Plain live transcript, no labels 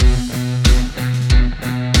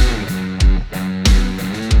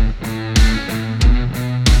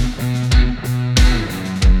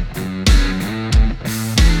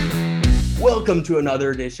Welcome to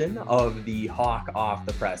another edition of the Hawk Off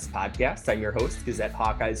the Press podcast. I'm your host, Gazette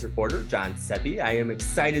Hawkeyes reporter, John Seppi. I am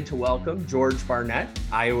excited to welcome George Barnett,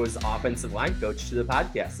 Iowa's offensive line coach, to the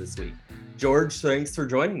podcast this week. George, thanks for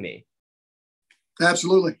joining me.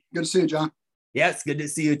 Absolutely. Good to see you, John. Yes, good to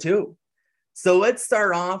see you too. So let's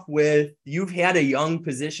start off with, you've had a young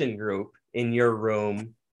position group in your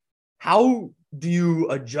room. How do you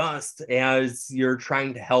adjust as you're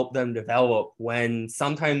trying to help them develop when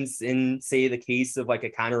sometimes, in, say, the case of like a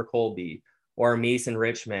Connor Colby or a Mason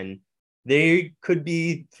Richman, they could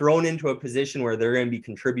be thrown into a position where they're going to be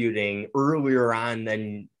contributing earlier on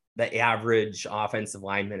than the average offensive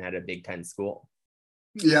lineman at a Big Ten school?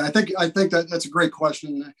 Yeah, I think that's a great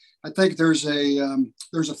question. I think there's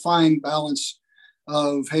a fine balance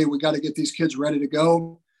of, hey, we got to get these kids ready to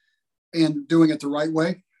go and doing it the right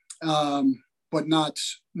way. But not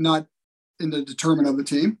in the determinant of the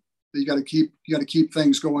team. You got to keep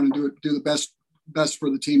things going and do the best for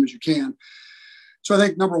the team as you can. So I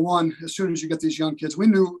think number one, as soon as you get these young kids, I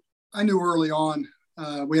knew early on,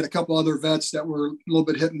 we had a couple other vets that were a little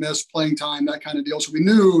bit hit and miss, playing time, that kind of deal. So we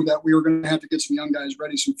knew that we were going to have to get some young guys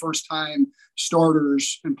ready, some first time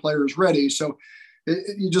starters and players ready. So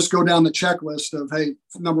you just go down the checklist of, hey,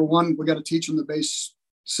 number one, we got to teach them the base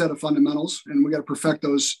set of fundamentals, and we got to perfect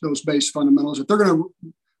those base fundamentals that they're going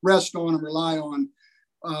to rest on and rely on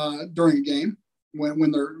during a game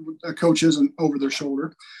when a coach isn't over their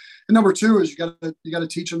shoulder. And number two is you got to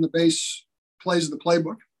teach them the base plays of the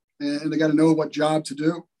playbook, and they got to know what job to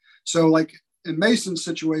do. So like in Mason's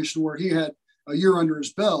situation, where he had a year under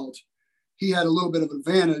his belt, he had a little bit of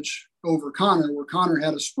advantage over Connor, where Connor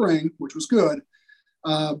had a spring, which was good,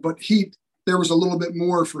 but there was a little bit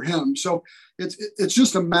more for him. So it's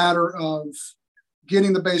just a matter of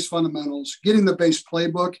getting the base fundamentals, getting the base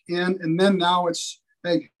playbook in, and then now it's,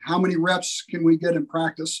 hey, how many reps can we get in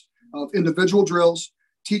practice of individual drills,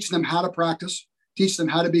 teach them how to practice, teach them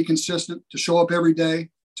how to be consistent, to show up every day,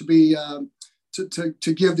 to be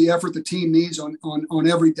to give the effort the team needs on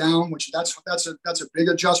every down, which that's a big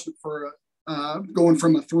adjustment for going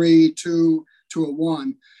from a 3-2 to a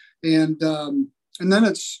 1, and then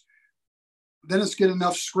it's get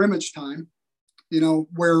enough scrimmage time,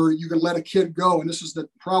 where you can let a kid go. And this is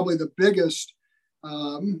probably the biggest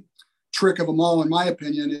trick of them all, in my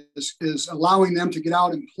opinion, is allowing them to get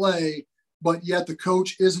out and play, but yet the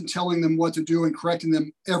coach isn't telling them what to do and correcting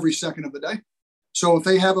them every second of the day. So if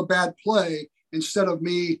they have a bad play, instead of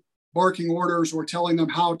me barking orders or telling them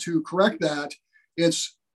how to correct that,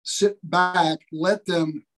 it's sit back, let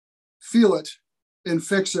them feel it and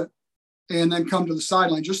fix it, and then come to the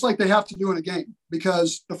sideline, just like they have to do in a game.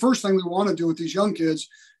 Because the first thing we want to do with these young kids,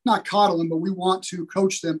 not coddle them, but we want to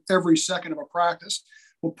coach them every second of a practice.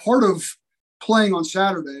 Well, part of playing on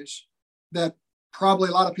Saturdays that probably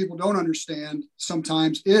a lot of people don't understand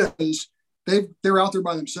sometimes is they're out there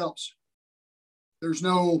by themselves. There's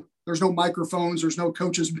no microphones. There's no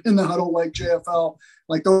coaches in the huddle like JFL.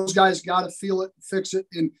 Like, those guys got to feel it, fix it,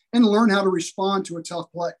 and learn how to respond to a tough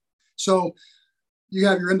play. So you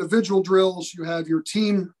have your individual drills, you have your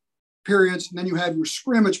team periods, and then you have your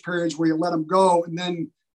scrimmage periods where you let them go and then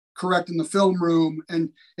correct in the film room. And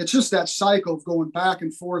it's just that cycle of going back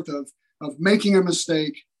and forth of making a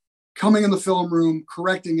mistake, coming in the film room,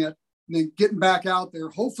 correcting it, and then getting back out there,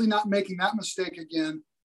 hopefully not making that mistake again,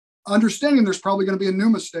 understanding there's probably going to be a new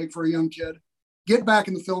mistake for a young kid, get back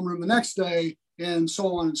in the film room the next day, and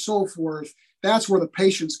so on and so forth. That's where the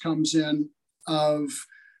patience comes in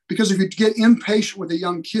because if you get impatient with a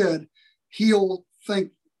young kid, he'll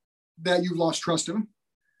think that you've lost trust in him.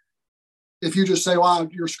 If you just say, "Wow,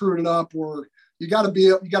 you're screwing it up," or you got to be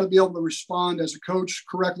able to respond as a coach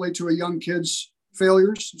correctly to a young kid's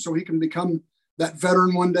failures, so he can become that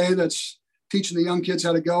veteran one day that's teaching the young kids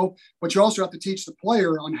how to go. But you also have to teach the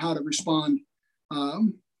player on how to respond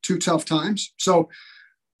to tough times. So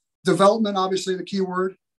development, obviously the key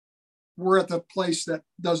word. We're at the place that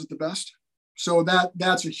does it the best. So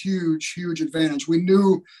that's a huge, huge advantage. I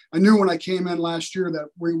knew when I came in last year that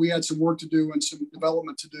we had some work to do and some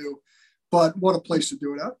development to do, but what a place to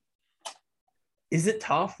do it at. Is it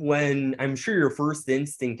tough when, I'm sure your first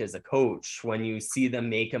instinct as a coach, when you see them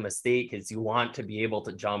make a mistake, is you want to be able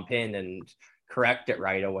to jump in and correct it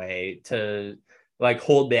right away, to like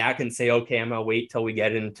hold back and say, okay, I'm going to wait till we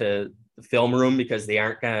get into the film room because they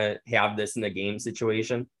aren't going to have this in the game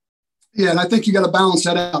situation? Yeah, and I think you got to balance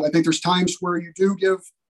that out. I think there's times where you do give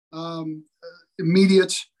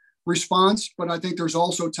immediate response, but I think there's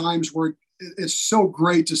also times where it's so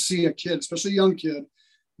great to see a kid, especially a young kid,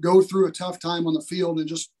 go through a tough time on the field and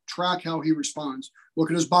just track how he responds.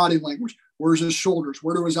 Look at his body language. Where's his shoulders?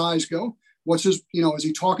 Where do his eyes go? What's his, is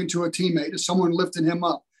he talking to a teammate? Is someone lifting him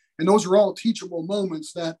up? And those are all teachable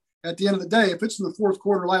moments that at the end of the day, if it's in the fourth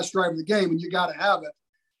quarter, last drive of the game, and you got to have it,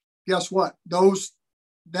 guess what?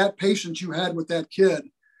 That patience you had with that kid,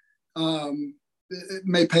 it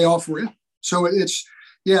may pay off for you. So it's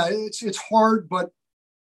hard, but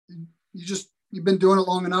you've been doing it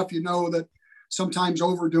long enough. You know that sometimes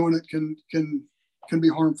overdoing it can be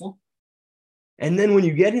harmful. And then when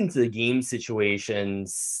you get into the game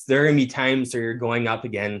situations, there are going to be times where you're going up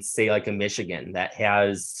against, say, like a Michigan that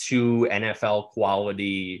has 2 NFL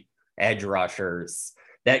quality edge rushers.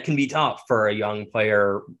 That can be tough for a young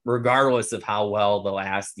player, regardless of how well the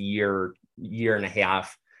last year and a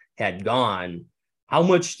half had gone. How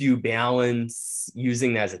much do you balance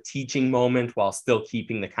using that as a teaching moment while still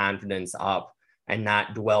keeping the confidence up and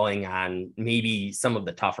not dwelling on maybe some of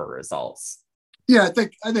the tougher results? Yeah,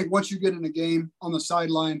 I think once you get in a game on the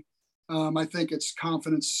sideline, I think it's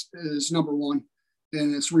confidence is number one,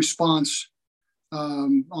 and it's response.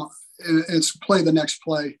 It's play the next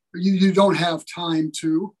play. You don't have time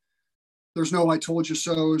to. There's no "I told you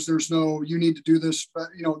so"s. There's no "you need to do this." But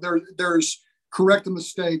there's correct the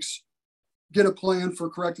mistakes, get a plan for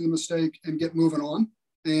correcting the mistake, and get moving on.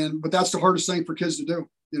 But that's the hardest thing for kids to do.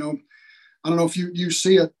 I don't know if you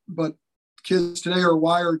see it, but kids today are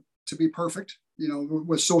wired to be perfect.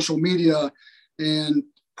 With social media and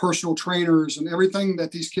personal trainers and everything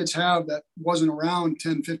that these kids have that wasn't around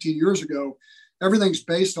 10, 15 years ago, everything's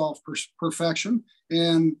based off perfection.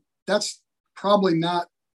 And that's probably not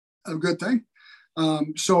a good thing.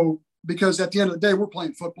 So, because at the end of the day, we're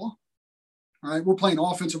playing football, all right? We're playing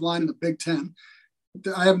offensive line in the Big Ten.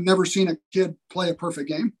 I have never seen a kid play a perfect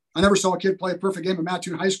game. I never saw a kid play a perfect game at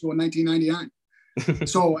Mattoon High School in 1999.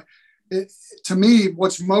 So, to me,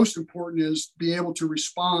 what's most important is be able to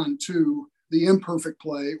respond to the imperfect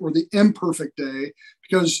play or the imperfect day,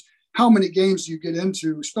 because how many games do you get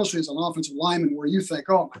into, especially as an offensive lineman, where you think,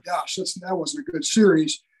 oh my gosh, that wasn't a good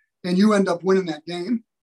series, and you end up winning that game.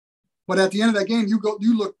 But at the end of that game, you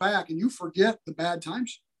look back and you forget the bad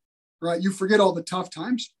times, right? You forget all the tough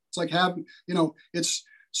times. It's like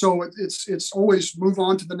it's always move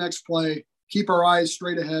on to the next play. Keep our eyes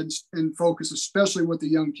straight ahead and focus, especially with the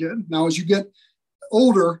young kid. Now, as you get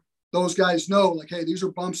older, those guys know, like, hey, these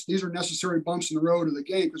are bumps. These are necessary bumps in the road of the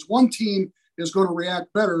game, because one team is going to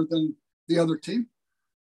react better than the other team.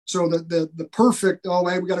 So the perfect,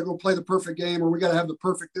 hey, we got to go play the perfect game, or we got to have the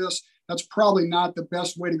perfect this. That's probably not the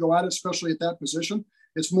best way to go at it, especially at that position.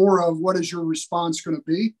 It's more of what is your response going to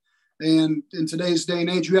be. And in today's day and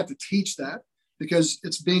age, you have to teach that, because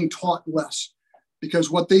it's being taught less.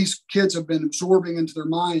 Because what these kids have been absorbing into their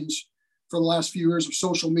minds for the last few years of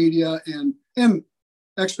social media and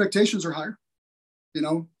expectations are higher,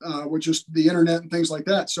 with just the internet and things like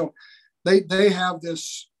that. So they have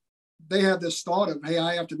this thought of, hey,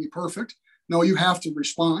 I have to be perfect. No, you have to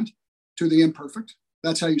respond to the imperfect.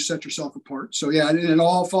 That's how you set yourself apart. So yeah, and it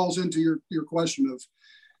all falls into your question of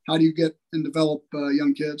how do you get and develop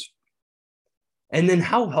young kids. And then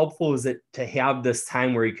how helpful is it to have this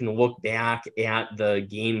time where you can look back at the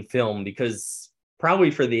game film? Because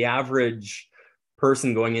probably for the average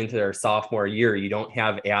person going into their sophomore year, you don't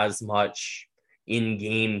have as much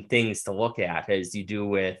in-game things to look at as you do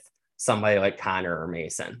with somebody like Connor or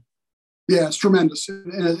Mason. Yeah, it's tremendous.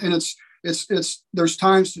 And it's there's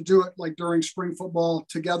times to do it, like during spring football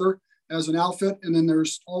together as an outfit. And then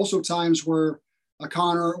there's also times where a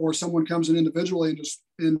Connor or someone comes in individually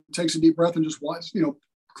and takes a deep breath and just watch,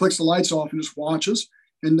 clicks the lights off and just watches.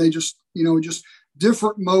 And they just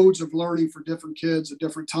different modes of learning for different kids at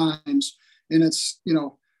different times. And it's,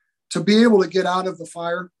 to be able to get out of the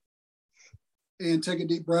fire and take a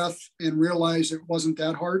deep breath and realize it wasn't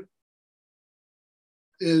that hard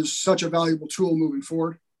is such a valuable tool moving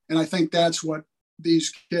forward. And I think that's what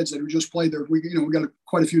these kids that have just played there, we got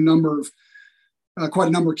quite a number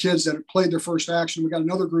of kids that have played their first action. We got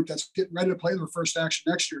another group that's getting ready to play their first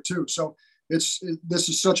action next year too. So this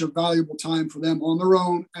is such a valuable time for them on their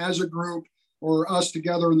own, as a group, or us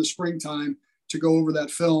together in the springtime to go over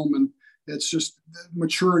that film. And it's just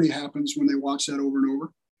maturity happens when they watch that over and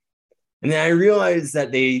over. And then I realized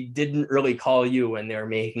that they didn't really call you when they were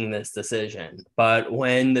making this decision. But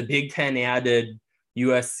when the Big Ten added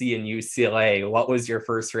USC and UCLA, what was your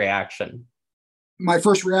first reaction? My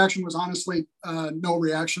first reaction was honestly no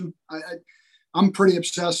reaction. I'm pretty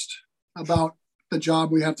obsessed about the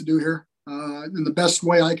job we have to do here. And the best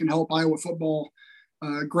way I can help Iowa football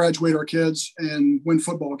graduate our kids and win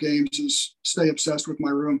football games is stay obsessed with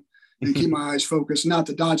my room and keep my eyes focused, not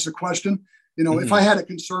to dodge the question. If I had a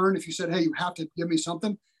concern, if you said, hey, you have to give me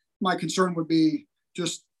something, my concern would be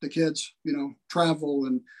just the kids, travel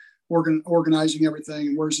and organizing everything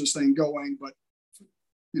and where's this thing going. But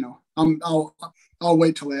I'll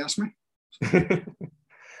wait till they ask me.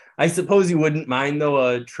 I suppose you wouldn't mind though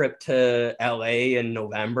a trip to LA in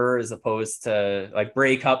November as opposed to like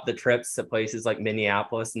break up the trips to places like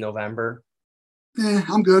Minneapolis in November. Yeah,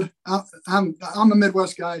 I'm good. I'm a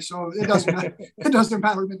Midwest guy, so it doesn't matter. It doesn't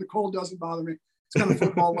matter to me. The cold doesn't bother me. It's kind of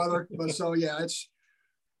football weather, but so yeah,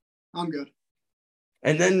 I'm good.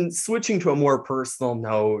 And then switching to a more personal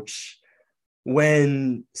note,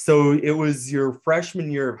 so it was your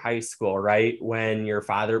freshman year of high school, right? When your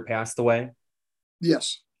father passed away?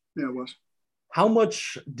 Yes. Yeah, it was. How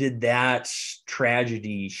much did that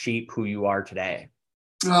tragedy shape who you are today?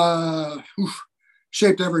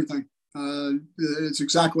 Shaped everything. It's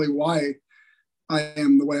exactly why I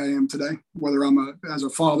am the way I am today, whether I'm as a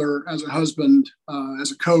father, as a husband,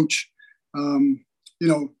 as a coach, going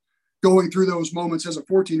through those moments as a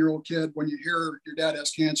 14-year-old kid, when you hear your dad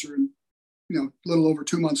has cancer and, a little over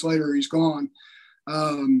 2 months later, he's gone.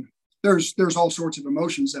 There's all sorts of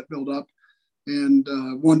emotions that build up, and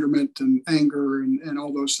wonderment and anger and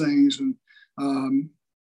all those things. And,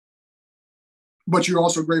 but you're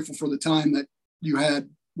also grateful for the time that you had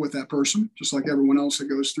with that person, just like everyone else that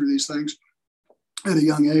goes through these things at a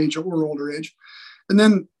young age or older age. And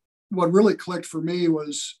then what really clicked for me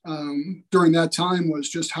was during that time was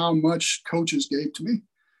just how much coaches gave to me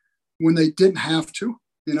when they didn't have to.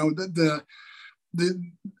 The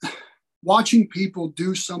watching people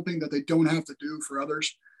do something that they don't have to do for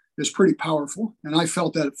others is pretty powerful. And I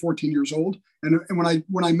felt that at 14 years old. And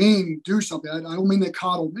when I mean do something, I don't mean they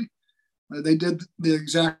coddled me. They did the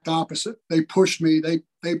exact opposite. They pushed me.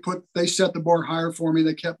 They set the bar higher for me.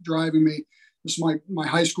 They kept driving me. This is my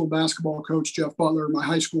high school basketball coach, Jeff Butler, my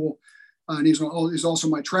high school, and he's also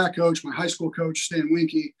my track coach, my high school coach, Stan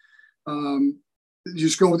Winky. You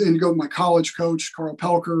just go with my college coach, Carl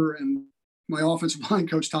Pelker, and my offensive line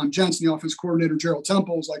coach, Tom Jensen, the offensive coordinator, Gerald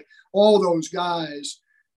Temples. Like all those guys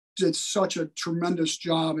did such a tremendous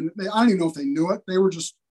job, and I don't even know if they knew it.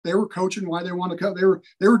 They were coaching why they wanted to coach.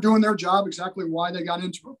 They were doing their job exactly why they got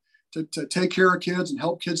into it, to take care of kids and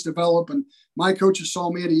help kids develop. And my coaches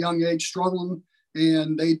saw me at a young age struggling,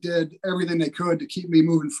 and they did everything they could to keep me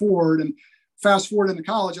moving forward. And fast forward into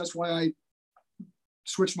college, that's why I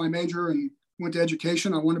switched my major and went to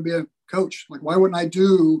education. I want to be a coach. Like, why wouldn't I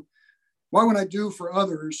do for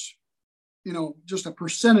others, just a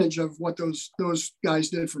percentage of what those guys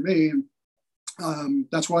did for me? And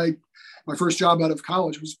that's why my first job out of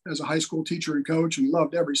college was as a high school teacher and coach, and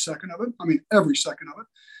loved every second of it. I mean, every second of it.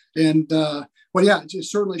 And, but yeah, it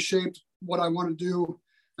certainly shaped what I want to do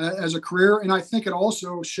as a career. And I think it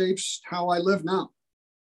also shapes how I live now.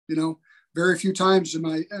 Very few times am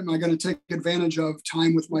I going to take advantage of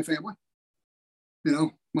time with my family.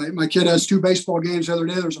 My kid has 2 baseball games the other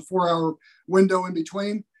day. There's a 4-hour window in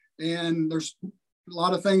between, and there's a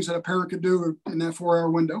lot of things that a parent could do in that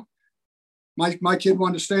 4-hour window. My kid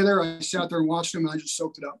wanted to stay there. I sat there and watched him, and I just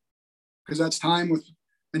soaked it up, because that's time with,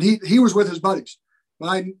 and he was with his buddies, but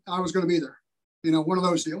I was going to be there, one of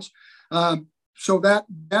those deals. So that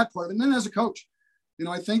part, and then as a coach,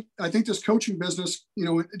 I think this coaching business,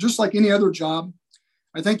 just like any other job,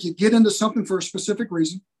 I think you get into something for a specific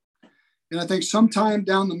reason. And I think sometime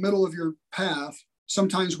down the middle of your path,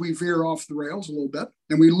 sometimes we veer off the rails a little bit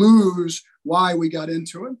and we lose why we got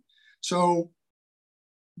into it. So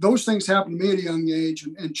those things happened to me at a young age,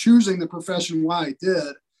 and choosing the profession why I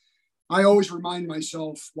did, I always remind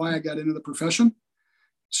myself why I got into the profession.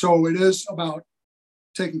 So it is about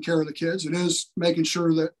taking care of the kids. It is making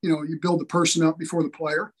sure that, you build the person up before the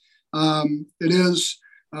player. It is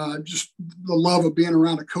just the love of being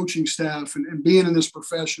around a coaching staff and being in this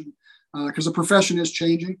profession, because the profession is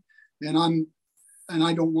changing, and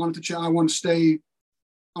I don't want it to change. I want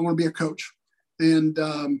to be a coach. And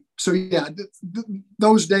so, yeah,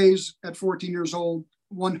 those days at 14 years old,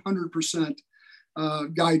 100%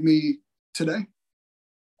 guide me today.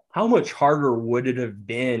 How much harder would it have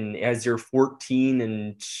been as you're 14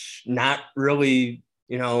 and not really,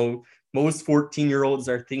 most 14-year-olds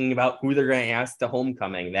are thinking about who they're going to ask to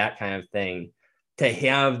homecoming, that kind of thing, to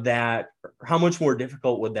have that? How much more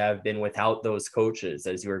difficult would that have been without those coaches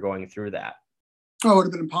as you were going through that? Oh, it would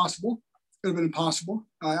have been impossible. It would have been impossible.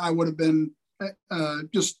 I would have been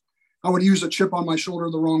I would use a chip on my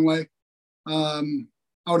shoulder the wrong way. I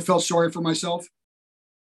would have felt sorry for myself.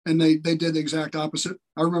 And they did the exact opposite.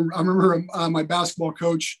 I remember my basketball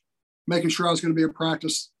coach making sure I was going to be at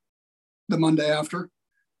practice the Monday after.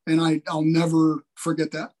 And I'll never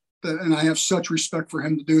forget that. And I have such respect for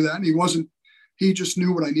him to do that. And he just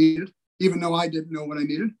knew what I needed, even though I didn't know what I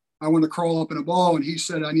needed. I wanted to crawl up in a ball, and he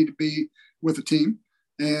said I need to be with the team.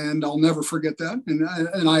 and I'll never forget that.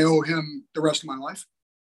 And I owe him the rest of my life.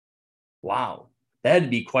 Wow. That'd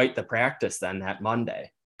be quite the practice then that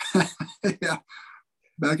Monday. Yeah.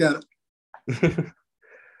 Back at it.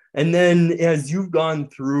 And then as you've gone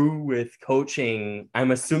through with coaching,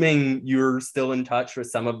 I'm assuming you're still in touch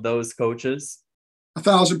with some of those coaches.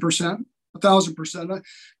 1,000%. 1,000%.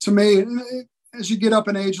 To me, as you get up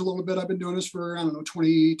in age a little bit, I've been doing this for,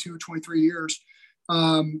 22, 23 years.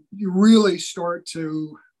 You really start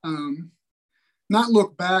to not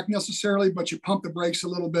look back necessarily, but you pump the brakes a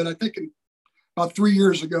little bit. I think about 3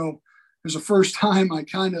 years ago, it was the first time I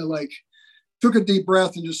kind of like took a deep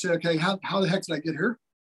breath and just said, okay, how the heck did I get here?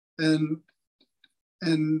 And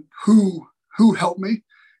who helped me?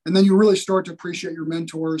 And then you really start to appreciate your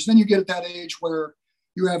mentors. Then you get at that age where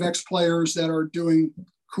you have ex-players that are doing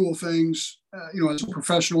cool things, as a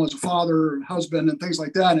professional, as a father and husband and things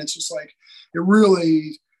like that. And it's just like, it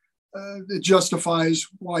really, it justifies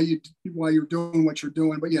why you're doing what you're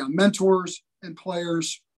doing. But yeah, mentors and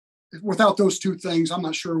players, without those two things, I'm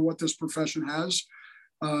not sure what this profession has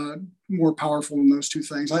more powerful than those two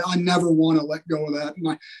things. I never want to let go of that.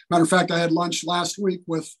 Matter of fact, I had lunch last week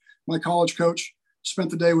with my college coach,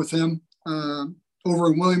 spent the day with him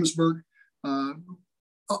over in Williamsburg.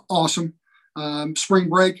 Awesome. Spring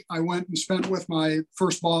break, I went and spent with my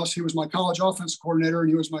first boss. He was my college offensive coordinator, and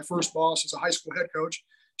he was my first boss as a high school head coach.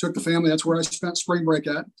 Took the family. That's where I spent spring break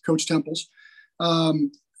at, Coach Temples.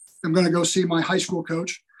 I'm going to go see my high school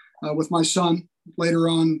coach with my son later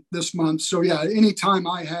on this month. So yeah, any time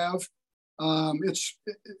I have,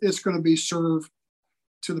 it's going to be served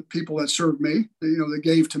to the people that served me, that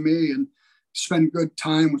gave to me, and spend good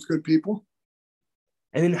time with good people.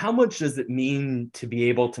 And then how much does it mean to be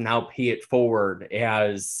able to now pay it forward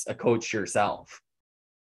as a coach yourself?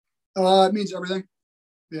 It means everything.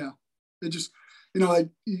 Yeah. It just,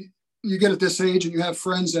 you get at this age and you have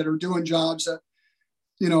friends that are doing jobs that,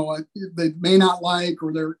 they may not like,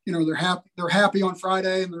 or they're happy on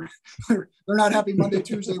Friday, and they're not happy Monday,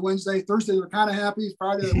 Tuesday, Wednesday, Thursday. They're kind of happy.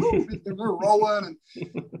 Friday, they're rolling,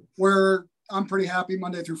 and where I'm pretty happy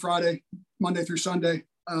Monday through Friday, Monday through Sunday.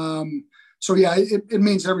 So yeah, it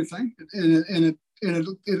means everything, and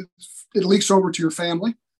it leaks over to your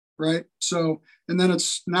family, right? So, and then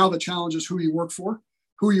it's now the challenge is who you work for,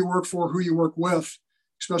 who you work with,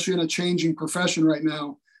 especially in a changing profession right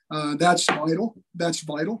now. That's vital. That's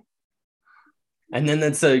vital. And then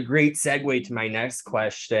that's a great segue to my next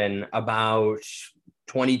question about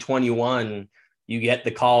 2021. You get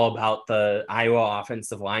the call about the Iowa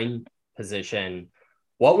offensive line position.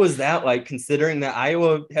 What was that like, considering that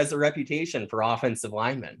Iowa has a reputation for offensive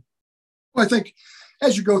linemen? Well, I think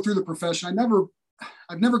as you go through the profession,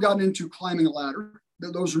 I've never gotten into climbing a ladder.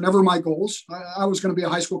 Those are never my goals. I was going to be a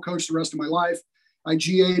high school coach the rest of my life. I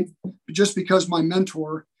GA'd just because my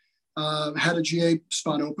mentor had a GA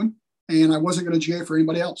spot open, and I wasn't going to GA for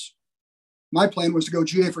anybody else. My plan was to go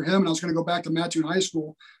GA for him, and I was going to go back to Mattoon High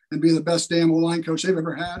School and be the best damn line coach they've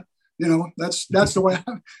ever had. That's the way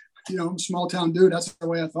I'm a small town dude. That's the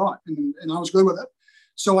way I thought. And I was good with it.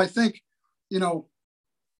 So I think,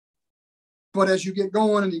 but as you get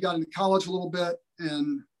going and you got into college a little bit,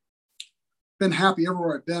 and been happy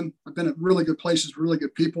everywhere I've been at really good places, really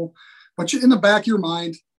good people, but in the back of your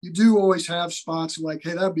mind, you do always have spots like,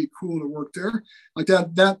 hey, that'd be cool to work there. Like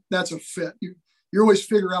that's a fit. You always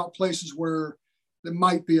figure out places where there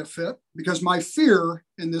might be a fit, because my fear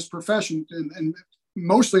in this profession, and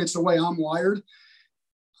mostly it's the way I'm wired,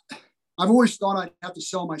 I've always thought I'd have to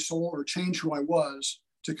sell my soul or change who I was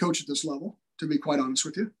to coach at this level, to be quite honest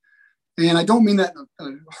with you. And I don't mean that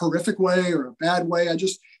in a horrific way or a bad way.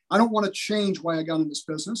 I don't want to change why I got in this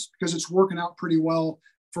business, because it's working out pretty well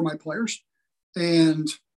for my players. And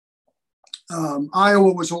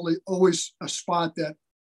Iowa was always a spot that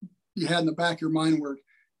you had in the back of your mind where,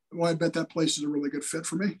 well, I bet that place is a really good fit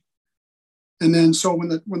for me. And then, so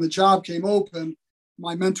when the job came open,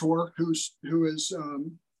 my mentor, who is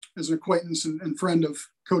as an acquaintance and friend of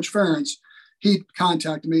Coach Ferentz, he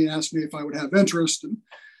contacted me and asked me if I would have interest. And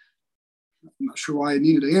I'm not sure why I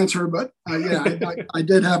needed to answer, but I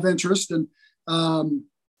did have interest. And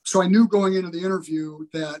so I knew going into the interview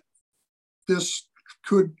that this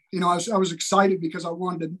could, I was excited because I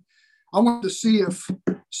wanted to see if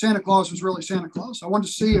Santa Claus was really Santa Claus. I wanted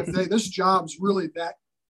to see if this job's really that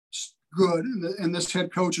good, and this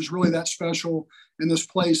head coach is really that special, and this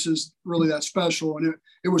place is really that special. And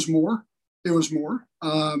it was more.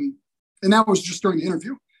 And that was just during the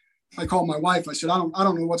interview. I called my wife. I said, I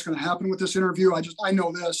don't know what's going to happen with this interview. I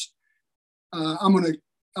know this. I'm going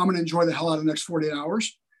to enjoy the hell out of the next 48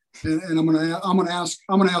 hours. And I'm going to ask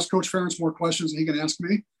Coach Ferentz more questions than he can ask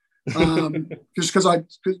me. just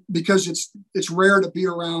because it's rare to be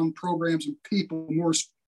around programs and people,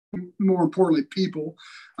 more importantly, people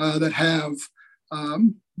that have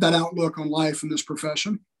that outlook on life in this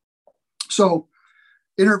profession. So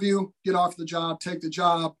interview, get off the job, take the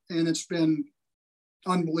job, and it's been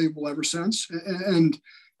unbelievable ever since. And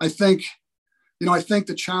I think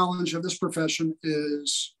the challenge of this profession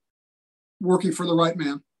is working for the right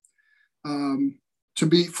man.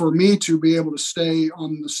 For me to be able to stay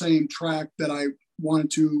on the same track that I wanted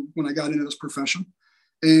to when I got into this profession,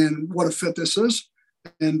 and what a fit this is.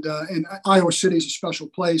 And Iowa City is a special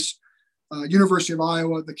place. University of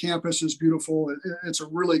Iowa, the campus is beautiful. It's a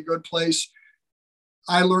really good place.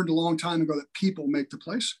 I learned a long time ago that people make the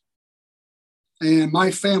place. And my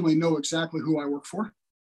family know exactly who I work for.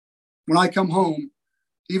 When I come home,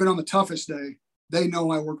 even on the toughest day, they know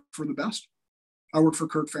I work for the best. I work for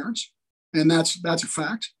Kirk Ferentz. And that's a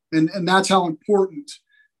fact. And that's how important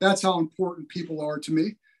people are to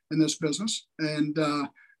me in this business. And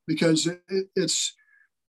because it's,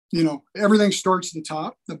 everything starts at the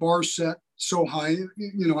top. The bar's set so high.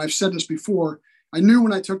 I've said this before. I knew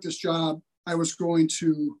when I took this job, I was going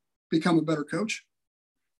to become a better coach.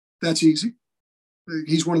 That's easy.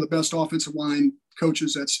 He's one of the best offensive line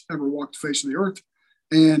coaches that's ever walked the face of the earth.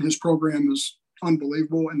 And his program is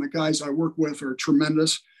unbelievable. And the guys I work with are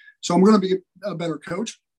tremendous. So I'm going to be a better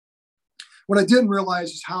coach. What I didn't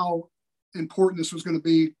realize is how important this was going to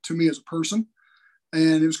be to me as a person.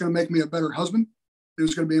 And it was going to make me a better husband. It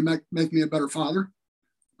was going to make me a better father.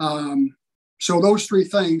 So those three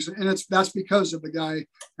things, and that's because of the guy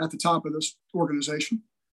at the top of this organization.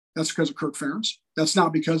 That's because of Kirk Ferentz. That's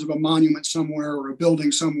not because of a monument somewhere or a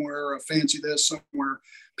building somewhere or a fancy this somewhere.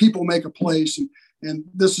 People make a place, and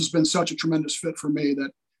this has been such a tremendous fit for me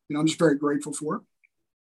that I'm just very grateful for it.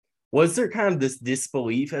 Was there kind of this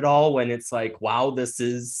disbelief at all when it's like, wow, this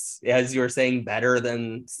is, as you were saying, better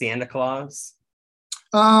than Santa Claus?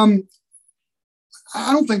 I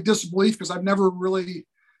don't think disbelief, because I've never really,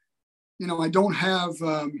 I don't have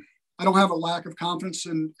a lack of confidence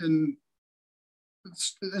in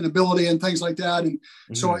ability and things like that. And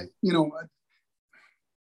so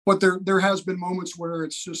but there has been moments where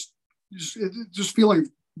it's just feeling,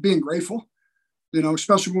 being grateful,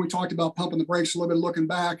 especially when we talked about pumping the brakes a little bit, looking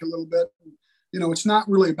back a little bit. It's not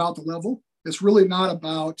really about the level. It's really not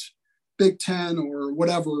about Big Ten or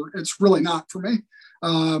whatever. It's really not for me.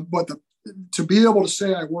 But to be able to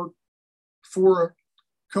say I work for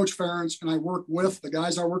Coach Ferentz and I work with the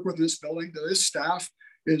guys I work with in this building, this staff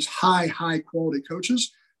is high quality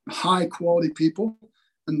coaches, high quality people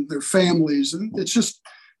and their families. And it's just,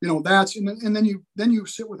 and then you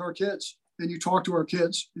sit with our kids and you talk to our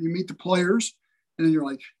kids and you meet the players and then you're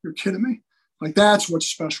like, you're kidding me? Like, that's what's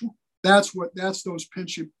special. That's those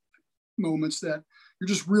pinchy moments that you're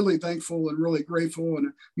just really thankful and really grateful, and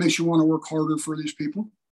it makes you want to work harder for these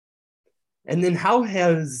people. And then how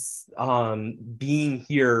has being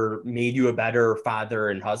here made you a better father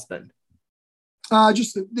and husband?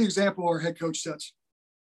 Just the example our head coach sets.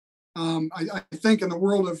 I think in the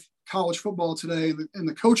world of college football today, in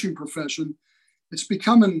the coaching profession, it's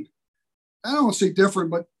becoming, I don't want to say different,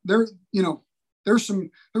 but there's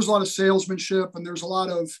a lot of salesmanship, and there's a lot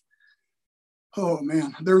of,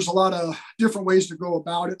 there's a lot of different ways to go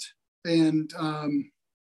about it. And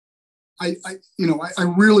I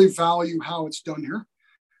really value how it's done here.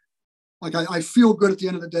 Like I feel good at the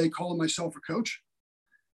end of the day calling myself a coach.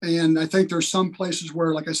 And I think there's some places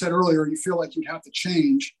where, like I said earlier, you feel like you'd have to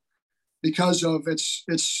change because of it's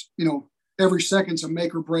every second's a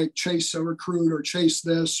make or break, chase a recruit or chase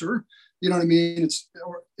this, or, you know what I mean? It's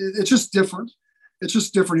just different. It's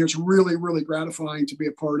just different here. It's really, really gratifying to be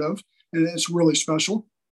a part of, and it's really special.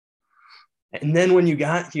 And then when you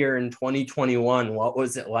got here in 2021, what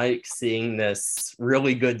was it like seeing this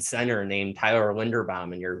really good center named Tyler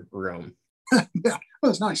Linderbaum in your room? Yeah, well,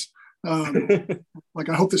 that's nice. Like,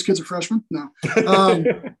 I hope this kid's a freshman. No,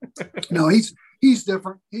 no, he's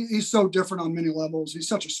different. He's so different on many levels. He's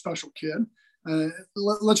such a special kid.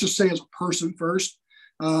 Let's just say as a person first,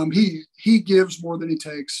 he gives more than he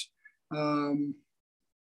takes.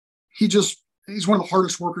 He's one of the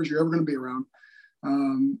hardest workers you're ever going to be around.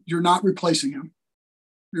 You're not replacing him.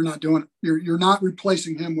 You're not doing it. You're not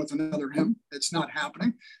replacing him with another him. It's not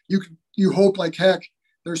happening. You hope like heck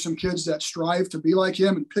there's some kids that strive to be like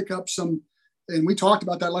him and pick up some. And we talked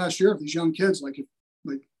about that last year of these young kids. Like,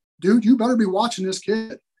 dude, you better be watching this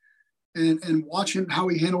kid and watch him, how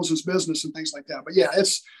he handles his business and things like that. But yeah,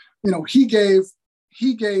 it's, he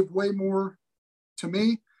gave way more to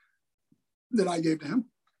me than I gave to him.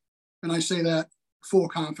 And I say that full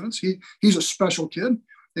confidence. He's a special kid,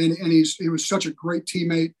 and he was such a great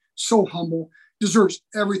teammate, so humble, deserves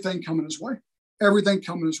everything coming his way. Everything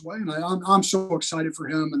coming his way. And I'm so excited for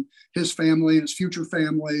him and his family and his future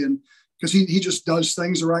family. And because he just does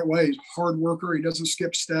things the right way. He's a hard worker. He doesn't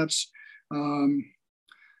skip steps.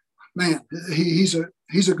 Man, he's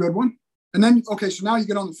a good one. And then, okay, so now you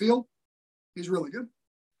get on the field. He's really good.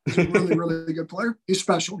 He's a really, really good player. He's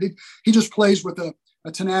special. He just plays with a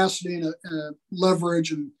tenacity and a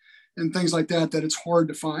leverage and things like that it's hard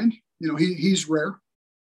to find. He's rare.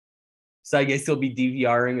 So I guess you'll be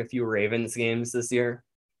DVRing a few Ravens games this year.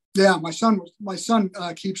 Yeah, my son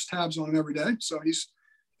keeps tabs on him every day. So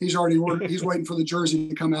he's already ordered. He's waiting for the jersey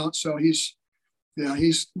to come out. So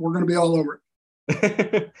we're going to be all over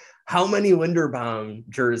it. How many Linderbaum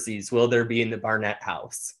jerseys will there be in the Barnett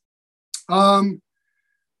house?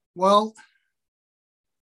 Well,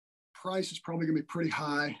 price is probably going to be pretty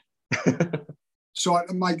high. So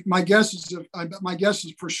my guess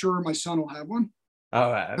is for sure my son will have one. All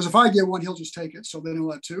right. Because if I get one, he'll just take it. So then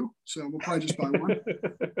he'll have two. So we'll probably just buy one.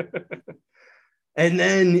 And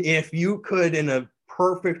then if you could, in a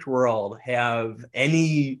perfect world, have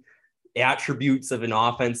any attributes of an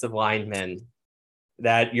offensive lineman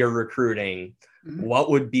that you're recruiting, what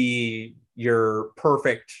would be your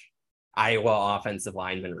perfect Iowa offensive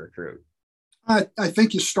lineman recruit? I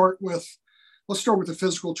think let's start with the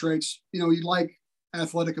physical traits. You like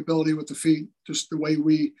athletic ability with the feet, just the way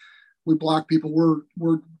we block people.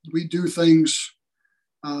 We do things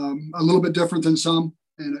a little bit different than some,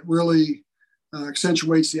 and it really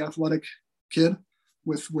accentuates the athletic kid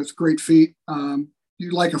with great feet.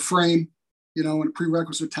 You like a frame, and a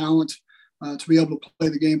prerequisite talent to be able to play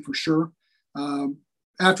the game for sure.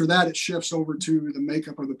 After that, it shifts over to the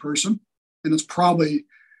makeup of the person, and it's probably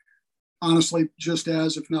honestly just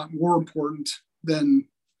as, if not more important than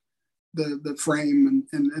the frame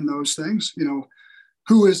and those things.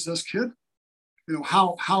 Who is this kid?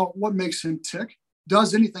 What makes him tick?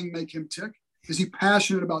 Does anything make him tick? Is he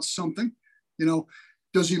passionate about something?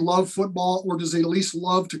 Does he love football, or does he at least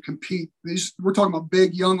love to compete? We're talking about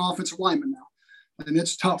big, young offensive linemen now, and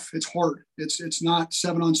it's tough. It's hard. It's not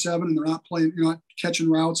 7-on-7, and they're not playing. You're not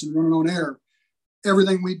catching routes and running on air.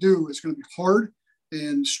 Everything we do is going to be hard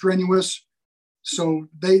and strenuous. So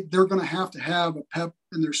they're going to have a pep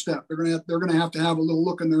in their step. They're going to have a little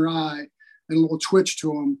look in their eye and a little twitch to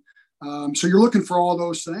them. So you're looking for all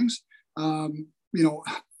those things.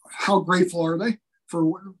 How grateful are they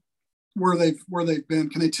for where they've been?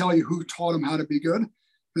 Can they tell you who taught them how to be good?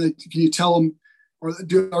 Can you tell them, or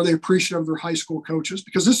are they appreciative of their high school coaches?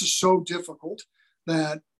 Because this is so difficult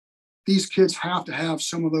that these kids have to have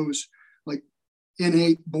some of those like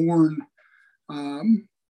innate born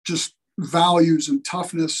just values and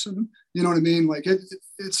toughness, and you know what I mean? Like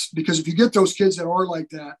it's because if you get those kids that are like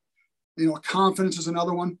that, confidence is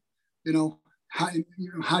another one. How do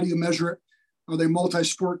you measure it? Are they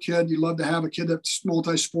multi-sport kid? You love to have a kid that's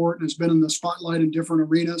multi-sport and has been in the spotlight in different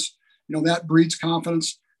arenas. That breeds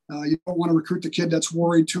confidence. You don't want to recruit the kid that's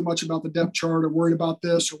worried too much about the depth chart, or worried about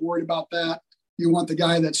this or worried about that. You want the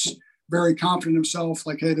guy that's very confident in himself,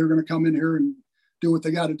 like, hey, they're going to come in here and do what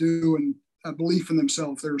they got to do, and a belief in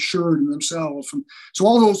themselves. They're assured in themselves. And so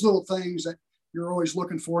all those little things that you're always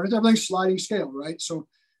looking for, and everything's sliding scale, right? So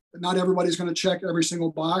not everybody's going to check every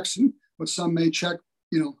single box, but some may check,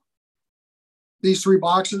 these 3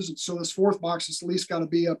 boxes. And so this 4th box is at least got to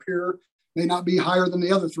be up here, may not be higher than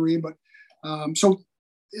the other 3, but so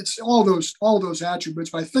it's all those attributes.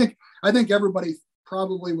 But I think everybody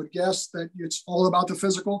probably would guess that it's all about the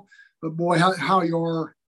physical, but boy, how you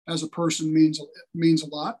are as a person means a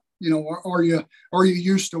lot. Are you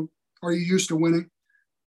used to winning?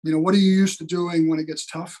 What are you used to doing when it gets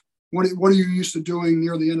tough? What are you used to doing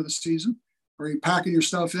near the end of the season? Are you packing your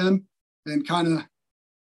stuff in and kind of,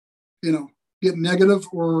 getting negative,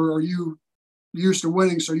 or are you used to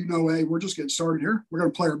winning? So, hey, we're just getting started here. We're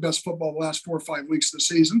going to play our best football the last 4 or 5 weeks of the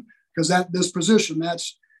season, because this position,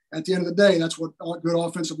 that's at the end of the day, that's what all good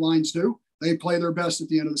offensive lines do. They play their best at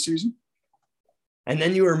the end of the season. And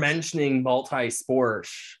then you were mentioning multi-sport.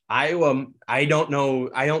 Iowa, I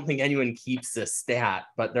don't think anyone keeps this stat,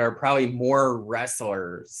 but there are probably more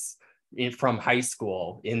wrestlers from high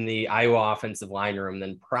school in the Iowa offensive line room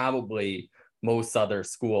than probably most other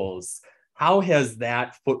schools. How has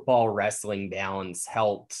that football wrestling balance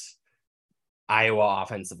helped Iowa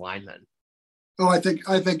offensive linemen? Oh, I think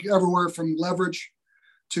everywhere from leverage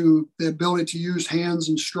to the ability to use hands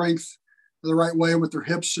and strength the right way with their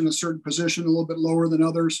hips in a certain position, a little bit lower than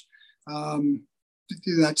others.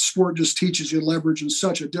 That sport just teaches you leverage in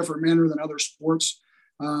such a different manner than other sports.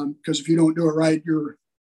 Because if you don't do it right, you're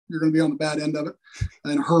going to be on the bad end of it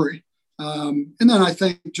in a hurry. And then I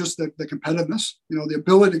think just the competitiveness, the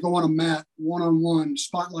ability to go on a mat one-on-one,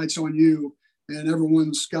 spotlights on you, and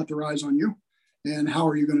everyone's got their eyes on you. And how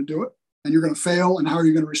are you going to do it? And you're going to fail, and how are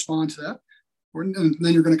you going to respond to that? And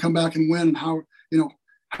then you're going to come back and win. And how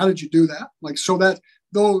did you do that? So that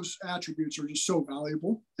those attributes are just so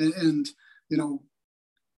valuable. And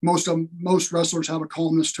most wrestlers have a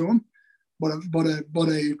calmness to them, but a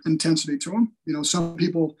intensity to them. Some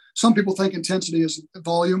people think intensity is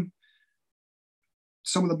volume.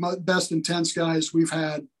 Some of the best intense guys we've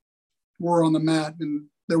had were on the mat, and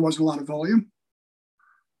there wasn't a lot of volume.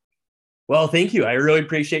 Well, thank you. I really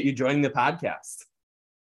appreciate you joining the podcast.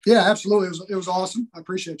 Yeah, absolutely. It was awesome. I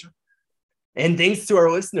appreciate you. And thanks to our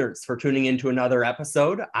listeners for tuning into another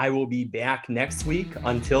episode. I will be back next week.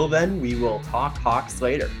 Until then, we will talk Hawks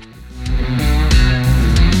later.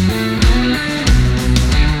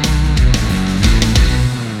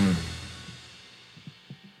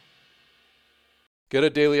 Get a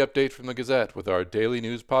daily update from the Gazette with our daily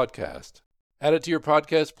news podcast. Add it to your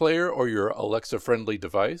podcast player or your Alexa-friendly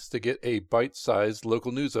device to get a bite-sized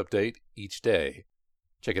local news update each day.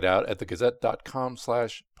 Check it out at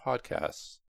thegazette.com/podcasts.